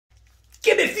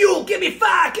Give me fuel, give me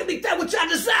fire, give me that which I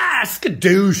desire.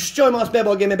 Skadoosh. Joey Moss Bad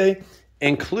Boy Game, baby.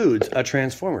 Includes a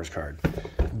Transformers card.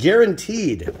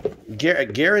 Guaranteed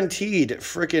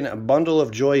freaking bundle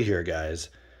of joy here, guys.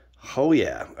 Oh,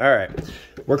 yeah. All right.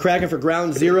 We're cracking for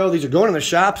Ground Zero. These are going in the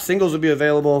shop. Singles will be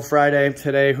available Friday,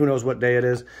 today. Who knows what day it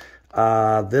is.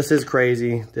 This is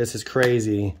crazy. This is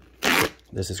crazy.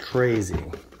 This is crazy.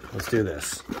 Let's do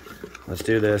this. Let's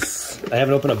do this. I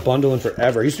haven't opened a bundle in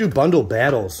forever. I used to do bundle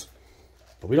battles,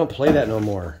 but we don't play that no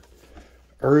more.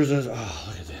 Urza's. Oh,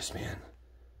 look at this, man.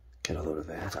 Get a load of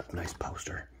that. That's a nice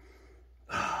poster.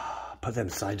 Put them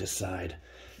side to side.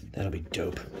 That'll be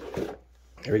dope.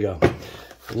 Here we go.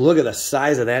 Look at the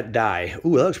size of that die.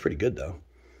 Ooh, that looks pretty good, though.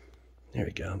 There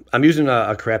we go. I'm using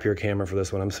a crappier camera for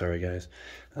this one. I'm sorry, guys.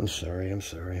 I'm sorry. All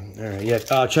right, yeah.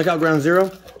 Check out Ground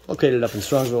Zero. Located up in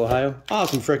Strongsville, Ohio.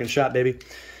 Awesome freaking shop, baby.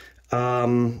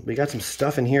 We got some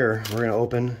stuff in here we're going to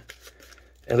open.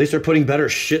 At least they're putting better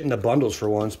shit in the bundles for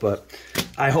once, but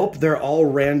I hope they're all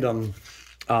random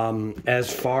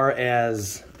as far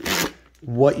as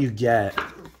what you get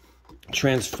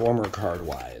Transformer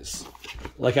card-wise.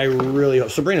 Like, I really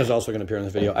hope... Sabrina's also going to appear in the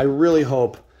video. I really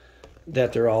hope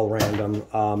that they're all random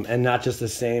and not just the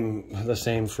same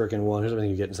freaking one. Here's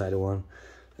everything you get inside of one.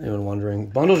 Anyone wondering?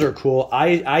 Bundles are cool.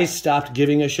 I stopped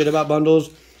giving a shit about bundles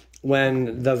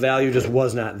when the value just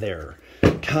was not there.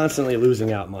 Constantly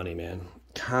losing out money, man.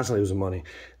 Constantly losing money.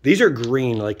 These are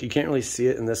green. Like, you can't really see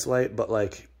it in this light, but,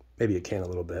 like, maybe you can a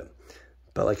little bit.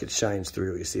 But, like, it shines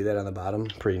through. You see that on the bottom?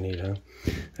 Pretty neat, huh?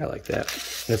 I like that.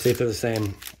 Let's see if they're the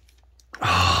same.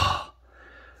 Oh.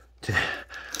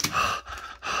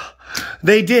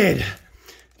 They did.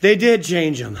 They did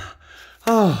change them.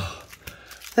 Oh.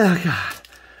 Oh, God.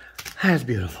 That's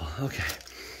beautiful. Okay.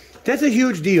 That's a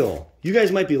huge deal. You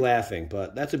guys might be laughing,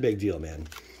 but that's a big deal, man.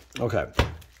 Okay.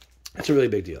 That's a really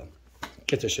big deal.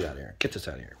 Get this shit out of here. Get this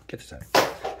out of here. Get this out of here.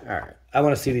 All right. I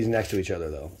want to see these next to each other,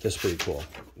 though. This is pretty cool.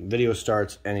 Video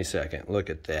starts any second.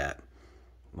 Look at that.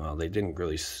 Well, they didn't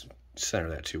really center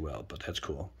that too well, but that's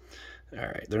cool. All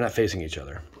right. They're not facing each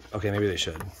other. Okay, maybe they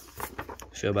should.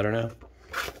 Feel better now?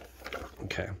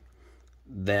 Okay.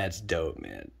 That's dope,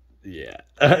 man. Yeah.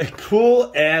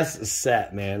 Cool-ass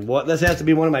set, man. What? This has to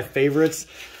be one of my favorites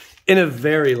in a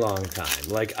very long time.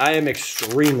 Like, I am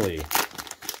extremely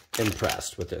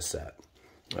impressed with this set.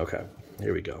 Okay.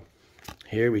 Here we go.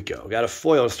 Here we go. Got a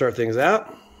foil to start things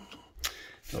out.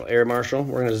 A little air marshal.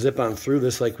 We're going to zip on through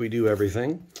this like we do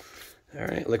everything. All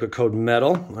right. Liquid Code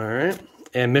Metal. All right.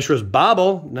 And Mishra's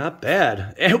Bobble. Not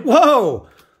bad. And whoa!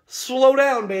 Slow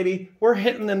down, baby. We're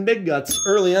hitting them big guts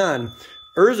early on.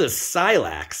 Urza's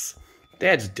Silax.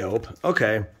 That's dope.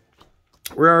 Okay.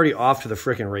 We're already off to the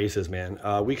freaking races, man.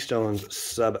 Weakstone's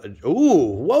sub...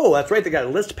 Ooh, whoa, that's right. They got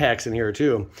list packs in here,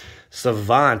 too.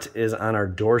 Savant is on our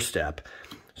doorstep.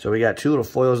 So we got two little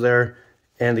foils there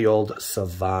and the old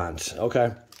Savant.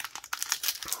 Okay.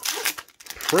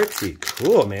 Pretty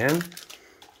cool, man.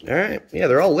 All right. Yeah,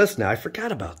 they're all lists now. I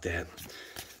forgot about that.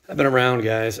 I've been around,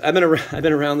 guys. I've been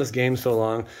around this game so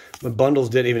long. When bundles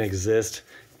didn't even exist.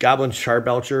 Goblin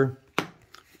Charbelcher.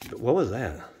 What was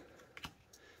that?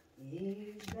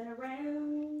 You've been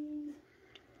around.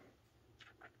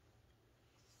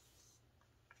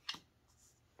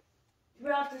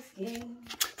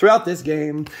 Throughout this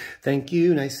game. Thank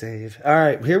you. Nice save. All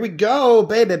right. Here we go,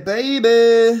 baby,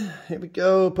 baby. Here we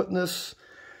go. Putting this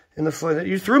in the foot.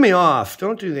 You threw me off.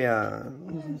 Don't do that.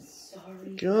 I'm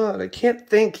sorry. God, I can't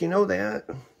think. You know that.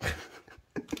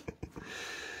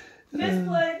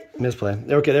 Misplay. Misplay.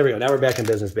 Okay, there we go. Now we're back in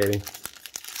business, baby.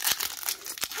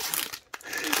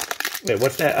 Wait,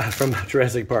 what's that from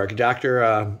Jurassic Park?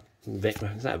 Dr. It's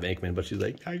not Venkman, but she's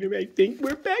like, I think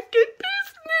we're back in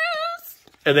business.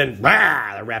 And then,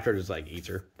 rah, the raptor just like eats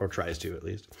her, or tries to at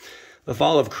least. The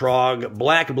Fall of Krog,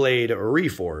 Black Blade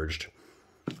Reforged,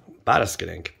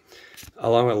 Bottaskinink,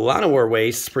 along with Llanowar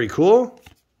Waste, pretty cool,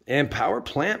 and Power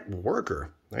Plant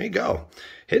Worker. There you go.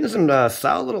 Hitting some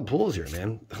solid little pulls here,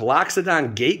 man.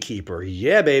 Loxodon Gatekeeper.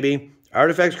 Yeah, baby.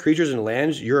 Artifacts, creatures, and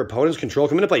lands your opponent's control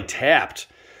come into play tapped.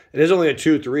 It is only a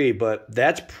 2/3, but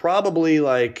that's probably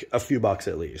like a few bucks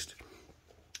at least.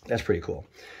 That's pretty cool.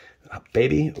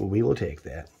 Baby, we will take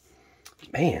that.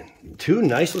 Man, two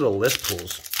nice little list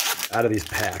pulls out of these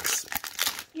packs.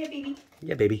 Yeah, baby.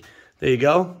 Yeah, baby. There you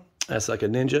go. That's like a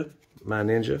ninja. My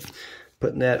ninja.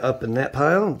 Putting that up in that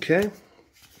pile. Okay.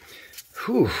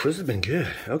 Whew, this has been good.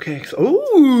 Okay.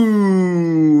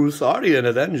 Ooh, sorry, an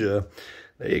Avenger.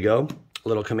 There you go. A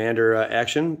little commander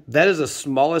action. That is the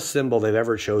smallest symbol they've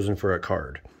ever chosen for a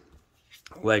card.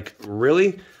 Like,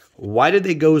 really? Why did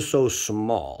they go so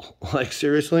small? Like,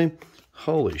 seriously?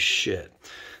 Holy shit.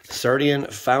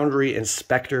 Sardian Foundry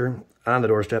Inspector on the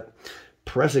doorstep.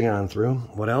 Pressing on through.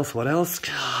 What else? What else?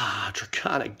 Ah,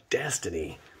 Draconic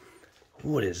Destiny.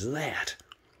 What is that?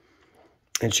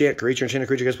 Enchant creature. Enchanted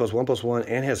creature gets +1/+1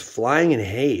 and has flying and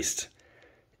haste.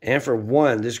 And for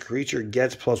 1, this creature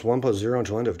gets +1/+0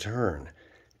 until end of turn.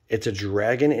 It's a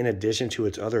dragon in addition to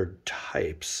its other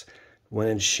types. When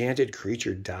enchanted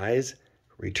creature dies,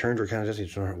 return Draconic Destiny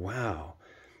to turn. Wow.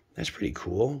 That's pretty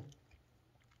cool.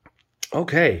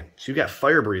 Okay, so you got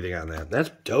fire breathing on that. That's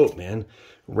dope, man.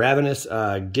 Ravenous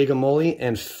Gigamole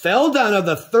and Feldon of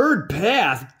the Third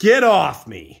Path. Get off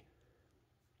me.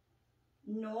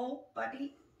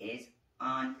 Nobody is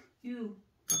on you.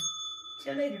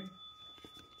 Till later.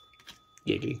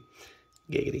 Giggity.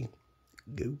 Giggity.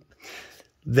 Goo.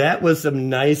 That was some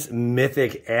nice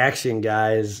mythic action,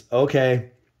 guys.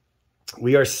 Okay.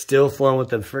 We are still flowing with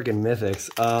the freaking mythics.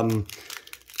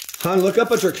 Hon, look up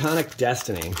a Draconic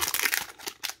Destiny.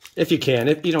 If you can.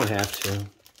 If you don't have to.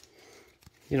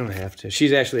 You don't have to.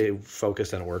 She's actually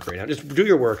focused on work right now. Just do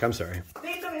your work. I'm sorry.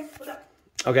 Babe, come here. Look up.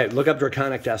 Okay, look up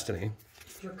Draconic Destiny.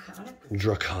 Draconic?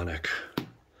 Draconic.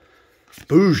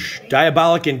 Boosh.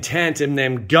 Diabolic Intent in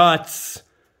them guts.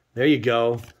 There you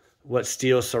go. What,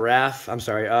 Steel Seraph? I'm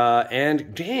sorry.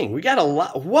 And, dang, we got a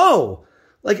lot. Whoa.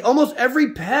 Like, almost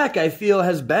every pack, I feel,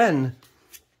 has been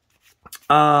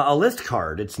a list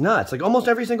card. It's nuts. Like, almost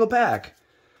every single pack.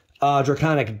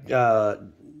 Draconic,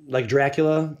 like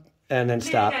Dracula, and then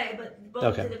stop. Okay, but both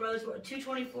Okay. of the brothers were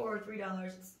 $2.24 or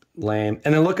 $3. Lame.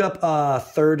 And then look up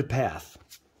Third Path.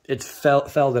 It's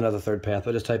Feldon of the Third Path,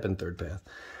 but just type in Third Path.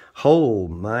 Oh,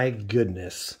 my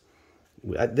goodness.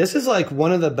 This is like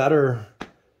one of the better...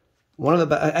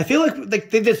 I feel like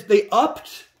they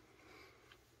upped.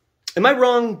 Am I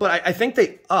wrong? But I think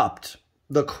they upped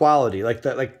the quality, like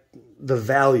the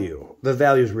value. The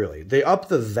values really. They upped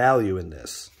the value in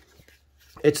this.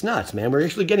 It's nuts, man. We're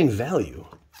actually getting value.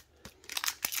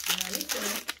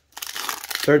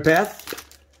 Third Path?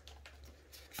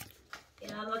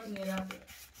 Yeah, I'm looking it up.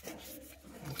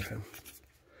 Okay.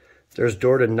 There's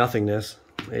Door to Nothingness.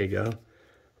 There you go.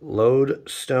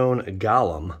 Lodestone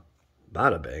Golem.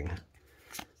 Bada bing.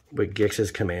 With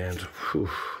Gix's Command. Whew.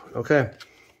 Okay.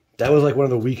 That was like one of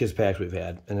the weakest packs we've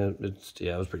had. And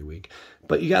it was pretty weak.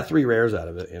 But you got 3 rares out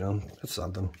of it, you know. That's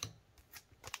something.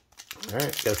 All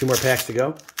right. Got a few more packs to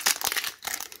go.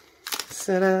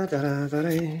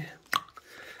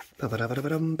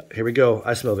 Here we go.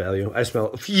 I smell value. I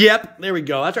smell... Yep. There we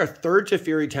go. That's our 3rd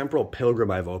Teferi Temporal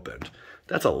Pilgrim I've opened.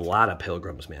 That's a lot of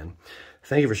pilgrims, man.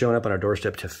 Thank you for showing up on our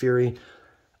doorstep, Teferi.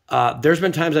 There's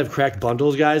been times I've cracked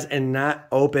bundles, guys, and not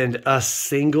opened a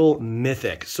single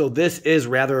mythic. So this is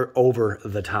rather over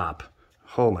the top.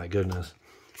 Oh, my goodness.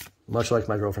 Much like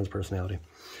my girlfriend's personality.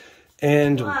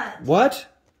 And what?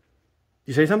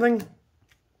 You say something?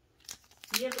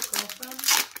 You have a girlfriend?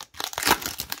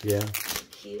 Yeah.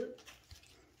 Cute?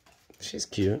 She's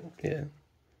cute. Yeah.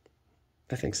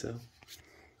 I think so.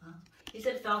 You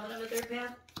said Falcon of the Third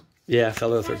Path? Yeah,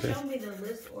 fellow It's third not path. showing me the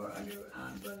list or under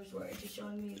Brothers War. It's just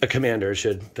showing me A commander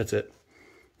should. That's it.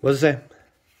 What does it say?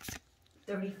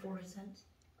 34 cents.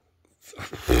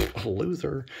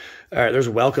 Loser. All right, there's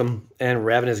Welcome and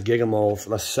Ravenous Gigamole for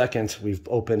the 2nd we've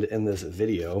opened in this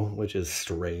video, which is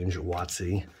strange,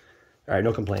 Watsy. All right,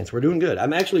 no complaints. We're doing good.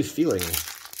 I'm actually feeling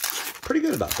pretty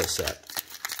good about this set.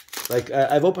 Like,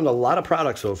 I've opened a lot of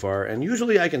products so far, and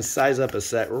usually I can size up a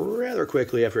set rather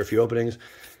quickly after a few openings.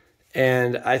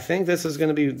 And I think this is going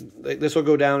to be, this will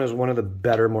go down as one of the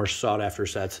better, more sought-after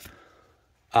sets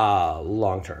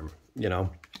long term, you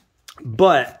know.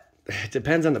 But it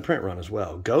depends on the print run as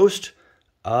well. Ghost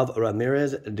of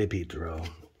Ramirez de Petro.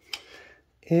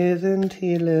 Isn't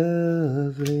he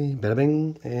lovely? Bada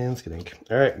bing and skidink.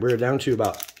 All right, we're down to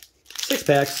about 7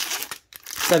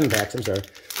 packs, I'm sorry.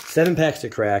 7 packs to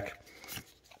crack.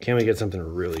 Can we get something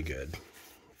really good?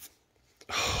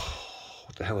 Oh,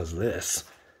 what the hell is this?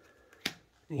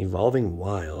 Evolving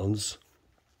Wilds.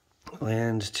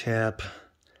 Land tap.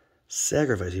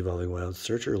 Sacrifice Evolving Wilds.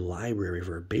 Search your library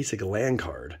for a basic land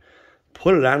card.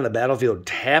 Put it onto the battlefield.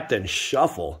 Tap, then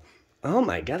shuffle. Oh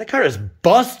my god, that card is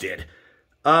busted.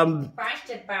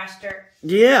 Busted bastard.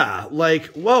 Yeah, like,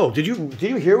 whoa. Did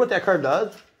you hear what that card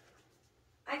does?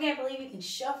 I can't believe you can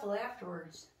shuffle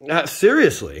afterwards.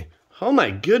 Seriously. Oh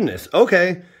my goodness.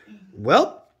 Okay.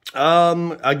 Well,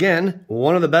 again,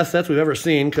 one of the best sets we've ever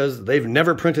seen because they've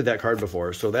never printed that card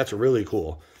before, so that's really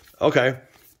cool. Okay.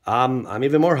 I'm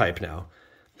even more hyped now.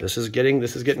 This is getting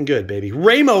good, baby.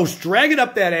 Ramos, drag it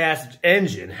up that ass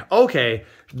engine. Okay.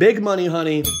 Big money,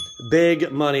 honey.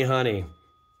 Big money, honey.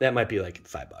 That might be like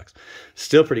 $5.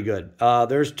 Still pretty good.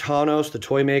 There's Thanos, the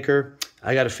toy maker.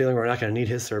 I got a feeling we're not going to need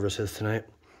his services tonight.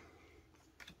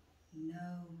 No.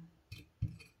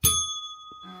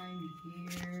 I'm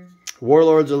here.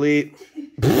 Warlords Elite.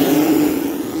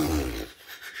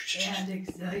 And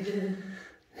excited.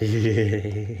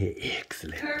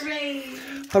 Excellent. Hooray!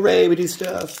 Hooray, we do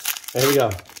stuff. There we go.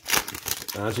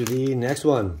 On to the next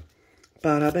one.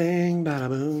 Bada bang, bada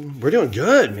boom. We're doing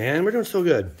good, man. We're doing so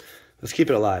good. Let's keep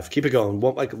it alive. Keep it going.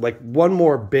 Like one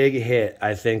more big hit,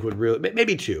 I think, would really...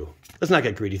 Maybe two. Let's not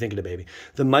get greedy. Think of the baby.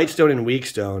 The Mightstone and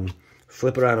Weakstone.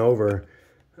 Flip it on over.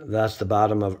 That's the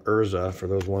bottom of Urza, for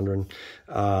those wondering.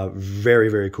 Very,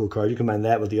 very cool card. You combine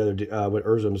that with the other, with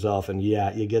Urza himself, and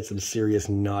yeah, you get some serious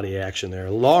naughty action there.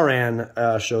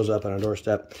 Loran shows up on our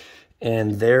doorstep,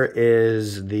 and there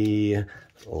is the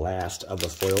last of the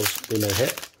foils we may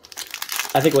hit.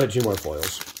 I think we'll hit 2 more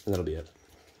foils, and that'll be it.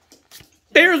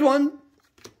 There's one!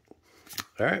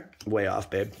 All right, way off,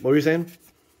 babe. What were you saying?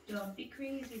 Don't be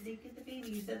crazy. Think of the baby.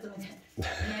 You said something.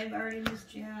 And I've already missed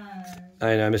Jax.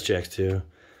 I know, I miss Jax too.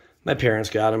 My parents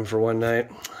got him for one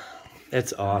night.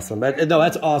 It's awesome. No,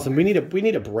 that's awesome. We need a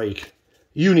break.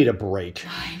 You need a break.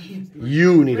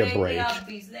 You need a break.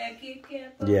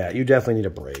 Yeah, you definitely need a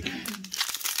break.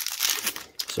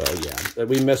 So yeah,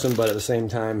 we miss him, but at the same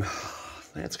time,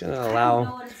 that's gonna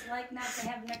allow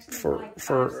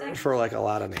for like a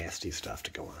lot of nasty stuff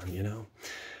to go on, you know.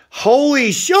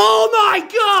 Holy sh! Oh my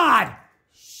God!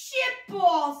 Shit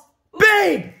balls,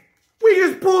 babe. We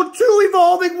just pulled 2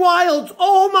 Evolving Wilds.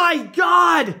 Oh my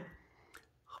God!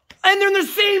 And they're in the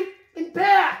same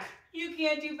pack. You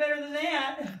can't do better than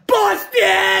that.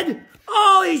 Busted!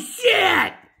 Holy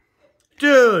shit!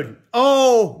 Dude,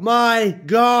 oh my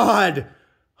God.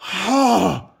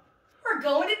 Oh. We're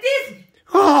going to Disney.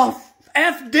 Oh,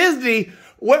 F Disney.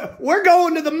 We're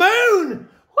going to the moon.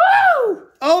 Woo!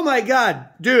 Oh my God.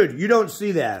 Dude, you don't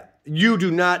see that. You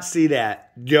do not see that.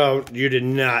 You did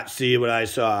not see what I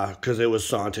saw because it was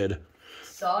saunted.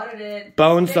 Sawed it.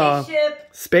 Bonesaw.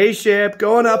 Spaceship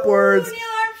going upwards. Neil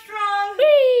Armstrong.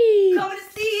 Whee! Coming to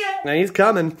see ya. Now he's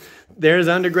coming. There's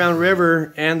Underground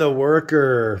River and the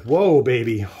Worker. Whoa,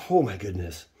 baby. Oh my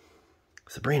goodness.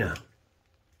 Sabrina.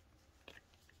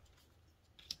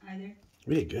 Hi there.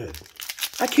 Really good.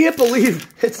 I can't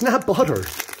believe it's not butter.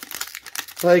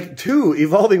 Like 2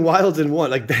 Evolving Wilds in 1.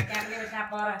 Like that.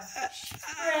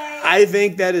 I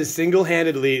think that is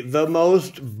single-handedly the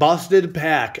most busted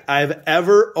pack I've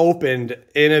ever opened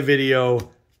in a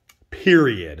video,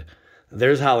 period.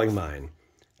 There's Howling Mine.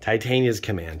 Titania's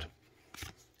Command.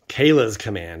 Kayla's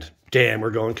Command. Damn,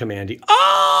 we're going Commandy.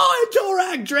 Oh, and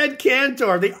Torak Dread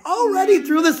Cantor. They already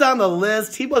threw this on the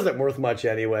list. He wasn't worth much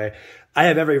anyway. I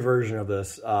have every version of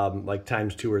this, like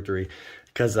times 2 or 3,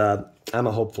 because I'm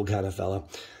a hopeful kind of fella.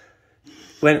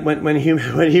 When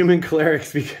human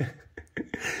clerics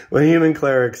when human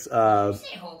clerics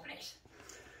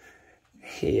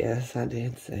yes, I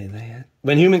did say that.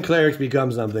 When human clerics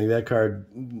become something, that card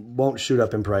won't shoot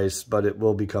up in price, but it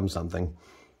will become something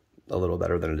a little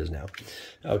better than it is now.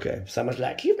 Okay, someone's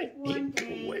like humans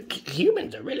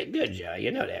are really good, Joe.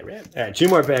 You know that, right? All right, 2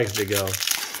 more packs to go.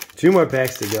 2 more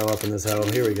packs to go up in this hole.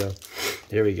 Here we go.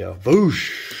 Here we go.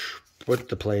 Boosh. Put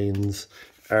the planes.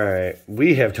 All right,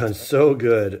 we have done so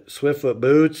good. Swiftfoot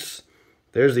Boots.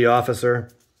 There's the Officer.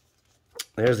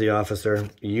 There's the Officer.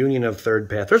 Union of Third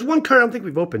Path. There's one card I don't think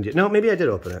we've opened yet. No, maybe I did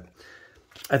open it.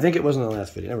 I think it was in the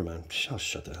last video. Never mind. I'll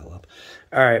shut the hell up.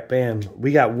 All right, bam.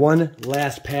 We got one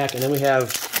last pack, and then we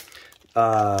have,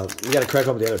 we got to crack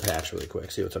open the other packs really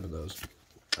quick. See what's up with those.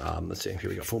 Let's see. Here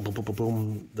we go. Boom, boom, boom, boom,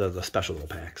 boom. The special little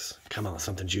packs. Come on,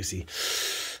 something juicy.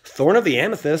 Thorn of the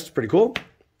Amethyst. Pretty cool.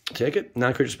 Take it.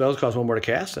 Non-creature spells cost 1 more to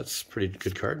cast. That's a pretty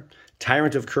good card.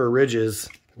 Tyrant of Kerr Ridges.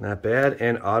 Not bad.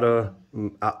 And Autonomous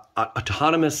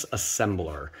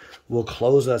Assembler will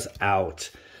close us out.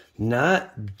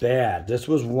 Not bad. This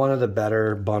was one of the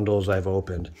better bundles I've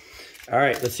opened. All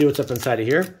right, let's see what's up inside of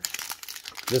here.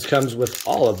 This comes with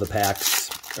all of the packs,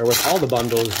 or with all the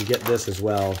bundles. You get this as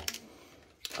well.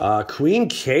 Queen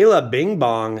Kayla Bing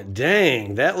Bong.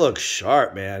 Dang, that looks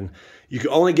sharp, man. You can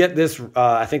only get this,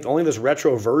 I think only this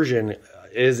retro version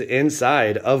is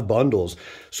inside of bundles.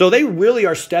 So they really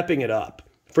are stepping it up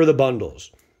for the bundles.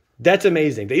 That's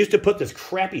amazing. They used to put this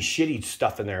crappy, shitty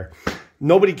stuff in there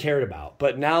nobody cared about.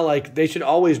 But now, like, they should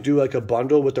always do, like, a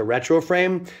bundle with the retro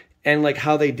frame. And, like,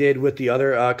 how they did with the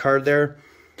other card there.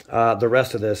 The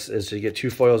rest of this is you get 2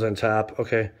 foils on top.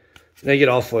 Okay. Now you get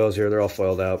all foils here. They're all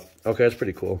foiled out. Okay, that's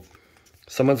pretty cool.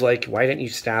 Someone's like, why didn't you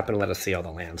stop and let us see all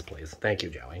the lands, please? Thank you,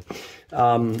 Joey.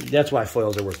 That's why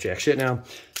foils are worth jack shit now.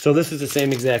 So this is the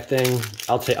same exact thing.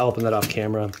 I'll open that off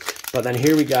camera. But then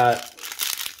here we got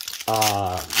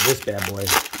this bad boy.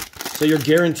 So you're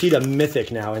guaranteed a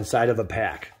mythic now inside of a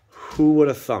pack. Who would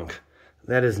have thunk?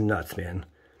 That is nuts, man.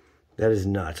 That is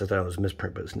nuts. I thought it was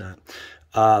misprint, but it's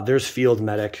not. There's Field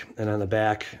Medic, and on the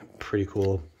back, pretty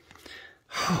cool.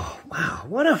 Oh, wow,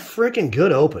 what a freaking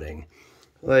good opening.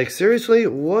 Like, seriously,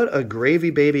 what a gravy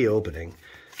baby opening.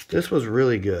 This was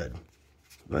really good.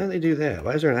 Why did they do that?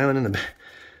 Why is there an island in the back?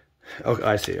 Oh,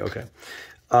 I see, okay.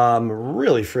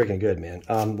 Really freaking good, man.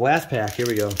 Last pack, here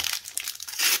we go.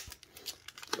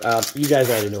 You guys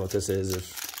already know what this is.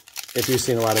 If you've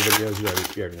seen a lot of videos,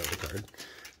 you already know the card.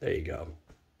 There you go.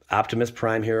 Optimus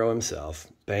Prime hero himself.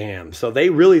 Bam. So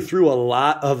they really threw a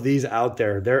lot of these out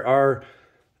there. There are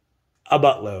a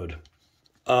buttload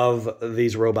of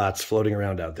these robots floating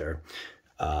around out there.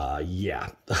 Yeah.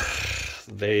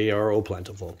 They are oh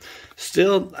plentiful.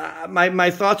 Still, my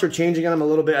thoughts are changing on them a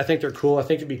little bit. I think they're cool. I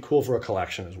think it'd be cool for a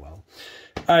collection as well.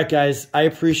 All right, guys. I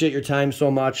appreciate your time so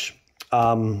much.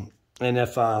 And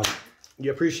if you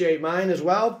appreciate mine as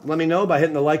well, let me know by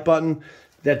hitting the like button.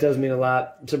 That does mean a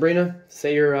lot. Sabrina,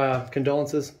 say your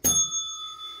condolences.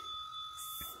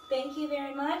 Thank you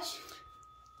very much.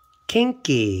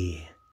 Kinky.